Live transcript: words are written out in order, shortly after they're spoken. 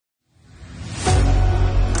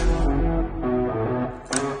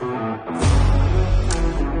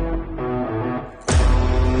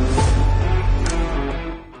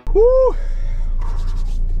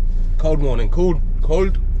morning. Cold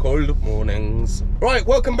mornings. Right,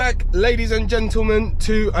 welcome back, ladies and gentlemen,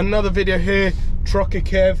 to another video here, Trucker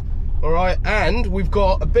Kev. All right, and we've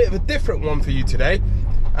got a bit of a different one for you today.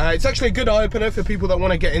 It's actually a good eye-opener for people that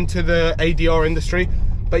want to get into the ADR industry.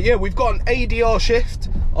 But yeah, we've got an ADR shift,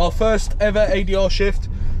 our first ever ADR shift.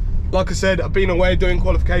 Like I said, I've been away doing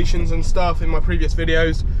qualifications and stuff in my previous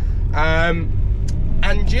videos.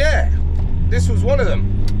 And yeah, this was one of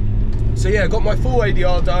them. So yeah, got my full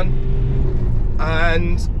ADR done.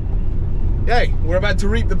 And yay, we're about to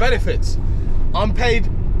reap the benefits. I'm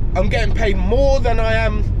getting paid more than I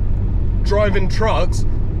am driving trucks,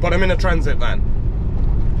 but I'm in a transit van.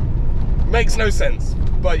 Makes no sense,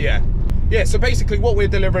 but yeah. Yeah, so basically what we're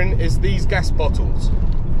delivering is these gas bottles.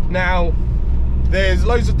 Now, there's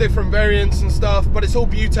loads of different variants and stuff, but it's all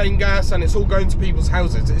butane gas and it's all going to people's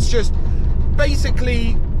houses. It's just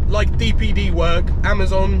basically like DPD work,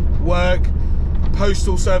 Amazon work,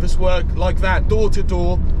 postal service work, like that, door to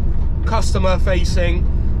door, customer facing,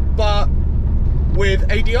 but with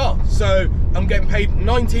ADR. So I'm getting paid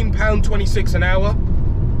 £19.26 an hour,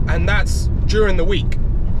 and that's during the week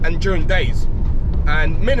and during days,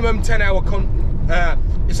 and minimum 10-hour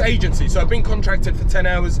it's agency, so I've been contracted for 10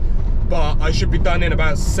 hours, but I should be done in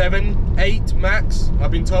about 7, 8 max,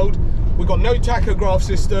 I've been told. We've got no tachograph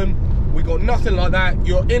system, we got nothing like that.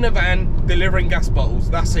 You're in a van delivering gas bottles,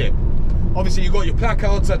 that's it. Obviously you've got your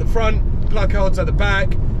placards at the front, placards at the back,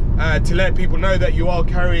 to let people know that you are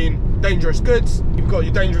carrying dangerous goods. You've got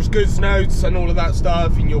your dangerous goods notes and all of that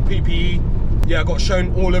stuff in your PPE. Yeah, I got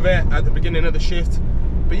shown all of it at the beginning of the shift.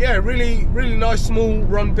 But yeah, really nice small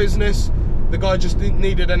run business. The guy just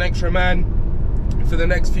needed an extra man for the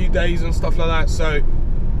next few days and stuff like that. So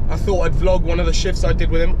I thought I'd vlog one of the shifts I did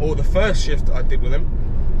with him, or the first shift I did with him.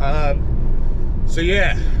 So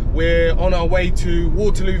yeah, we're on our way to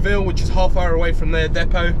Waterlooville, which is half hour away from their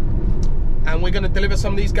depot, and we're going to deliver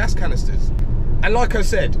some of these gas canisters. And like I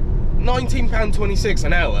said, £19.26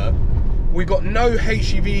 an hour. We've got no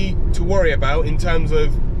HGV to worry about in terms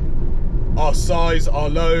of our size, our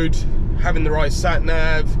load, having the right sat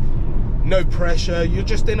nav, no pressure. You're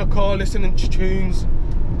just in a car listening to tunes,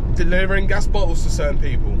 delivering gas bottles to certain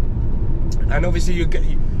people, and obviously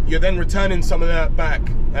you're then returning some of that back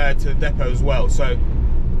to the depot as well. So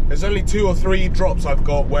there's only 2 or 3 drops I've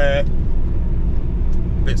got where,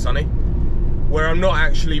 a bit sunny, where I'm not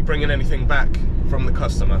actually bringing anything back from the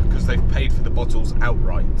customer because they've paid for the bottles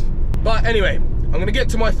outright. But anyway, I'm gonna get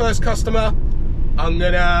to my first customer. I'm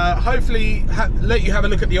gonna hopefully let you have a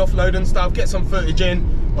look at the offload and stuff, get some footage in,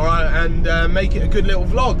 all right, and make it a good little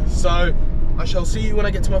vlog. So I shall see you when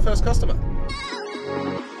I get to my first customer.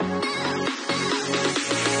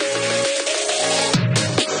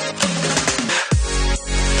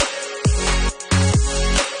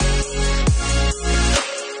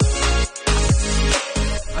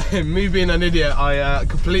 Me being an idiot, I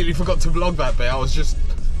completely forgot to vlog that bit. I was just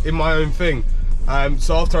in my own thing.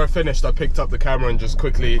 So after I finished, I picked up the camera and just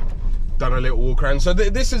quickly done a little walk around. So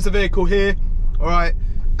this is the vehicle here, all right,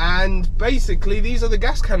 and basically these are the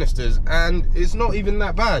gas canisters, and it's not even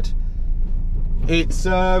that bad. It's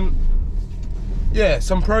yeah,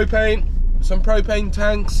 some propane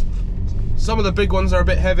tanks. Some of the big ones are a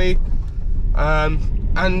bit heavy,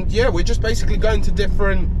 and yeah, we're just basically going to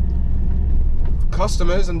different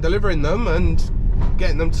customers and delivering them and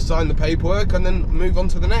getting them to sign the paperwork and then move on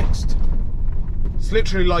to the next. It's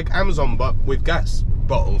literally like Amazon, but with gas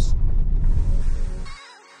bottles.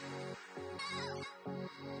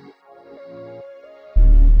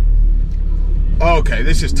 Okay,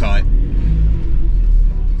 this is tight.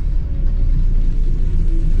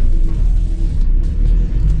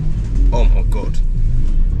 Oh my god.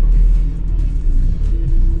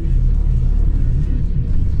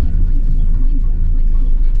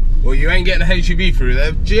 Well, you ain't getting a HGV through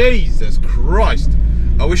there. Jesus Christ.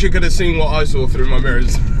 I wish you could have seen what I saw through my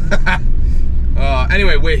mirrors.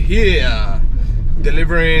 Anyway, we're here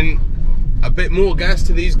delivering a bit more gas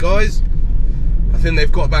to these guys. I think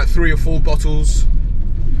they've got about 3 or 4 bottles.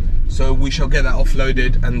 So we shall get that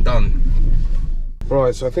offloaded and done.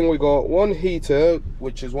 Right, so I think we got 1 heater,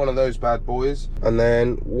 which is one of those bad boys, and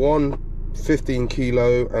then 1 15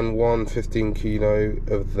 kilo and 1 15 kilo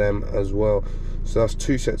of them as well. So that's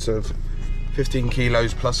 2 sets of 15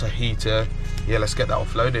 kilos plus a heater. Yeah, let's get that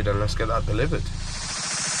offloaded and let's get that delivered.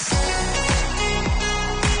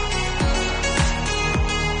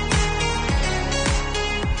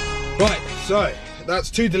 Right, so that's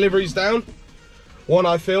 2 deliveries down. 1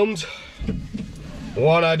 I filmed,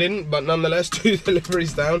 1 I didn't, but nonetheless 2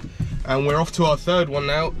 deliveries down, and we're off to our 3rd one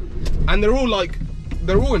now. And they're all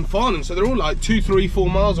in Farnham, so they're all like 2, 3, 4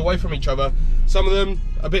 miles away from each other. Some of them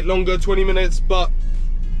a bit longer, 20 minutes, but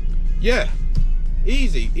yeah,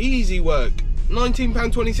 easy work.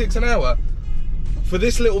 £19.26 an hour for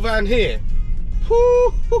this little van here.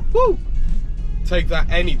 Woo, woo, woo. Take that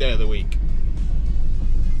any day of the week.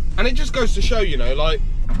 And it just goes to show, you know, like,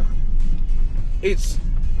 it's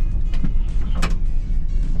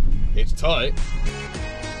tight.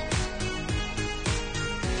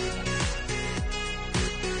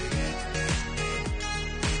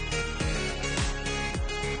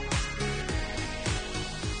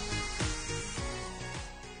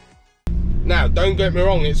 Now, don't get me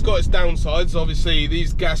wrong, it's got its downsides. Obviously,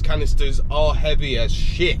 these gas canisters are heavy as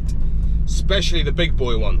shit, especially the big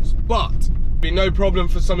boy ones. But, be no problem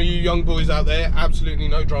for some of you young boys out there, absolutely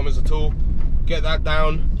no dramas at all. Get that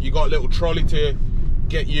down. You got a little trolley to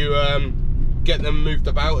get you, get them moved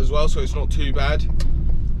about as well, so it's not too bad.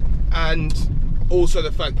 And also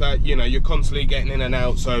the fact that, you know, you're constantly getting in and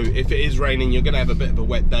out, so if it is raining, you're gonna have a bit of a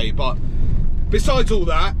wet day. But besides all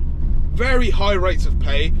that, very high rates of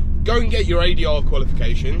pay. Go and get your ADR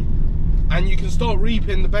qualification, and you can start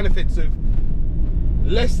reaping the benefits of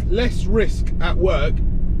less risk at work,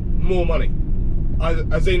 more money.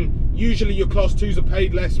 As in, usually your class 2s are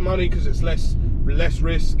paid less money because it's less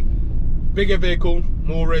risk. Bigger vehicle,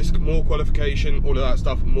 more risk, more qualification, all of that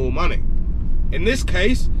stuff, more money. In this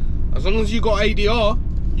case, as long as you got ADR,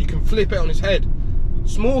 you can flip it on its head.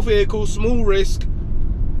 Small vehicle, small risk,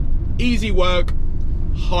 easy work,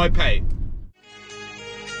 high pay.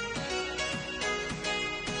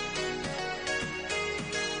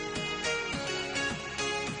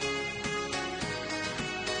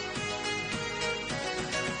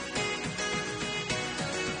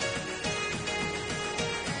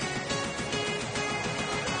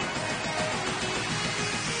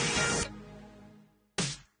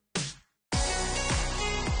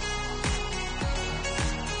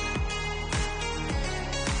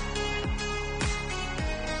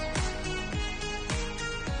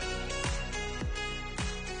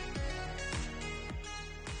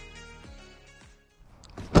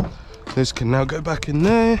 This can now go back in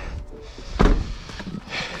there.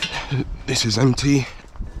 This is empty.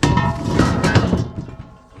 Right,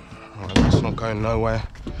 that's not going nowhere.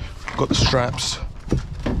 Got the straps,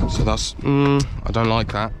 so that's I don't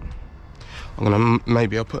like that. I'm gonna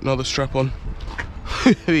maybe I'll put another strap on.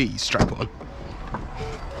 Strap on.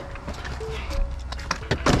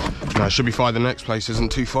 No, it should be fine. The next place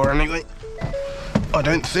isn't too far anyway, I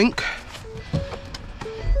don't think.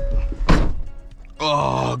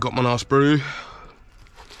 Oh, got my nice brew.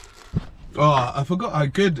 Oh, I forgot how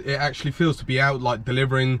good it actually feels to be out, like,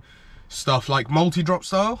 delivering stuff like multi-drop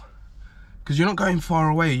style. Because you're not going far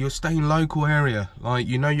away, you're staying local area. Like,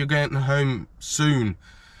 you know you're getting home soon,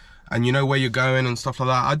 and you know where you're going and stuff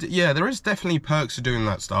like that. Yeah, there is definitely perks to doing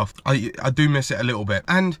that stuff. I do miss it a little bit.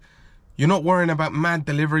 And you're not worrying about mad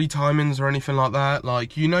delivery timings or anything like that.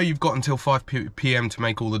 Like, you know you've got until 5 PM to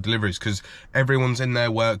make all the deliveries, because everyone's in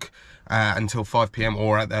their work until 5 PM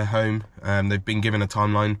or at their home. They've been given a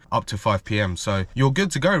timeline up to 5 PM, so you're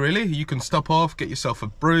good to go, really. You can stop off, get yourself a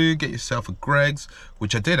brew, get yourself a Greg's,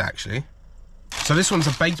 which I did actually. So this one's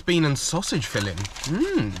a baked bean and sausage filling.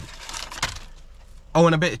 Oh,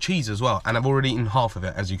 and a bit of cheese as well, and I've already eaten half of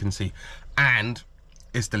it, as you can see, and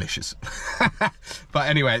it's delicious. But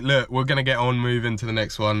anyway, look, we're gonna get on moving to the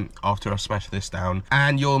next one after I smash this down,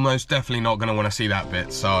 and you're most definitely not gonna want to see that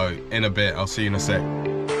bit, so in a bit I'll see you in a sec.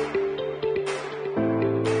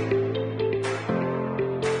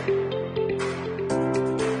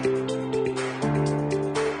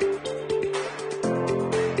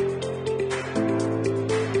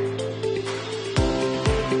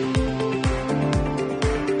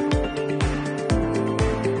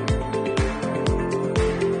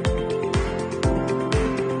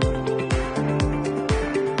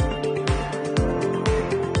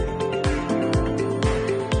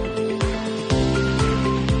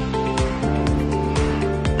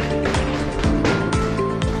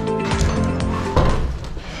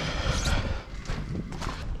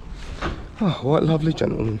 Oh, what a lovely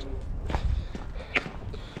gentleman.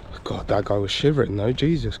 God, that guy was shivering though,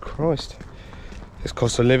 Jesus Christ. This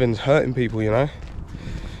cost of living's hurting people, you know.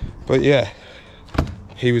 But yeah,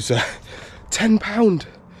 he was £10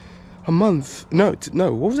 a month. No,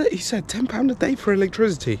 what was it? He said £10 a day for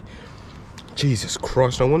electricity. Jesus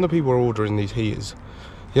Christ, no wonder people are ordering these heaters.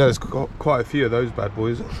 Yeah, there's got quite a few of those bad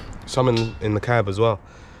boys. Some in the cab as well.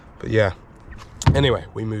 But yeah, anyway,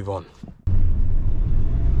 we move on.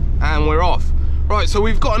 And we're off. Right, so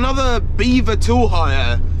we've got another Beaver tool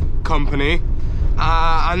hire company,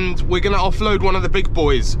 and we're gonna offload one of the big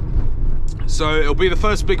boys. So it'll be the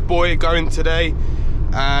first big boy going today,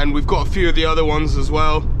 and we've got a few of the other ones as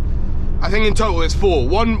well. I think in total it's 4.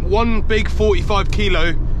 One big 45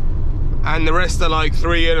 kilo, and the rest are like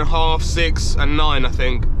 3.5, 6, and 9, I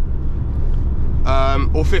think.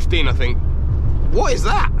 Or 15, I think. What is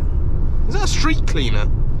that? Is that a street cleaner?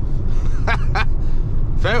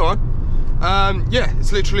 Fair one. Yeah,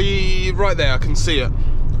 it's literally right there, I can see it.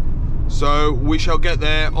 So we shall get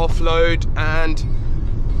there, offload,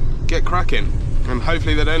 and get cracking. And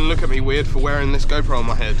hopefully they don't look at me weird for wearing this GoPro on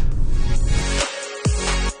my head.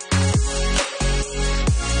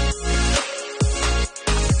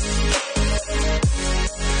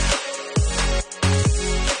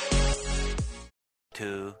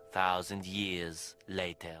 Thousand years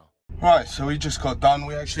later. Right, so we just got done.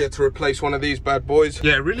 We actually had to replace one of these bad boys.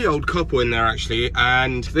 Yeah, really old couple in there actually,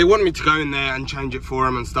 and they wanted me to go in there and change it for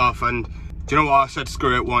them and stuff. And do you know what? I said,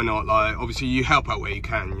 screw it, why not? Like, obviously you help out where you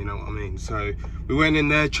can, you know what I mean? So we went in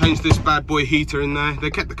there, changed this bad boy heater in there. They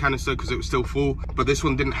kept the canister because it was still full, but this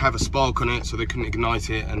one didn't have a spark on it, so they couldn't ignite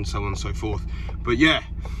it, and so on and so forth. But yeah,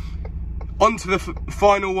 on to the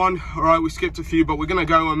final one. All right, we skipped a few, but we're gonna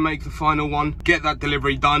go and make the final one, get that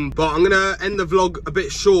delivery done. But I'm gonna end the vlog a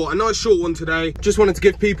bit short, a nice short one today. Just wanted to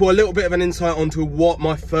give people a little bit of an insight onto what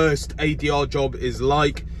my first ADR job is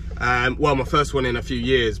like. Well, my first one in a few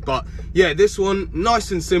years, but yeah, this one, nice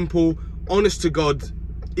and simple, honest to God,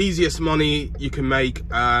 easiest money you can make.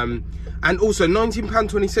 And also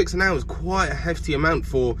 £19.26 an hour is quite a hefty amount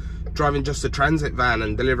for driving just a transit van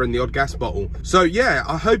and delivering the odd gas bottle. So yeah,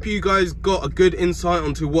 I hope you guys got a good insight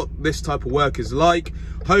onto what this type of work is like.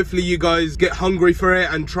 Hopefully you guys get hungry for it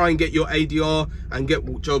and try and get your ADR and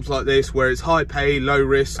get jobs like this where it's high pay, low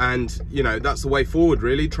risk, and you know, that's the way forward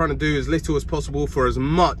really, trying to do as little as possible for as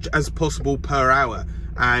much as possible per hour.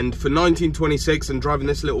 And for 19.26 and driving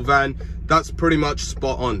this little van, that's pretty much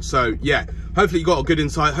spot on. So yeah, hopefully you got a good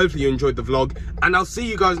insight, hopefully you enjoyed the vlog, and I'll see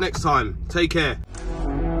you guys next time. Take care.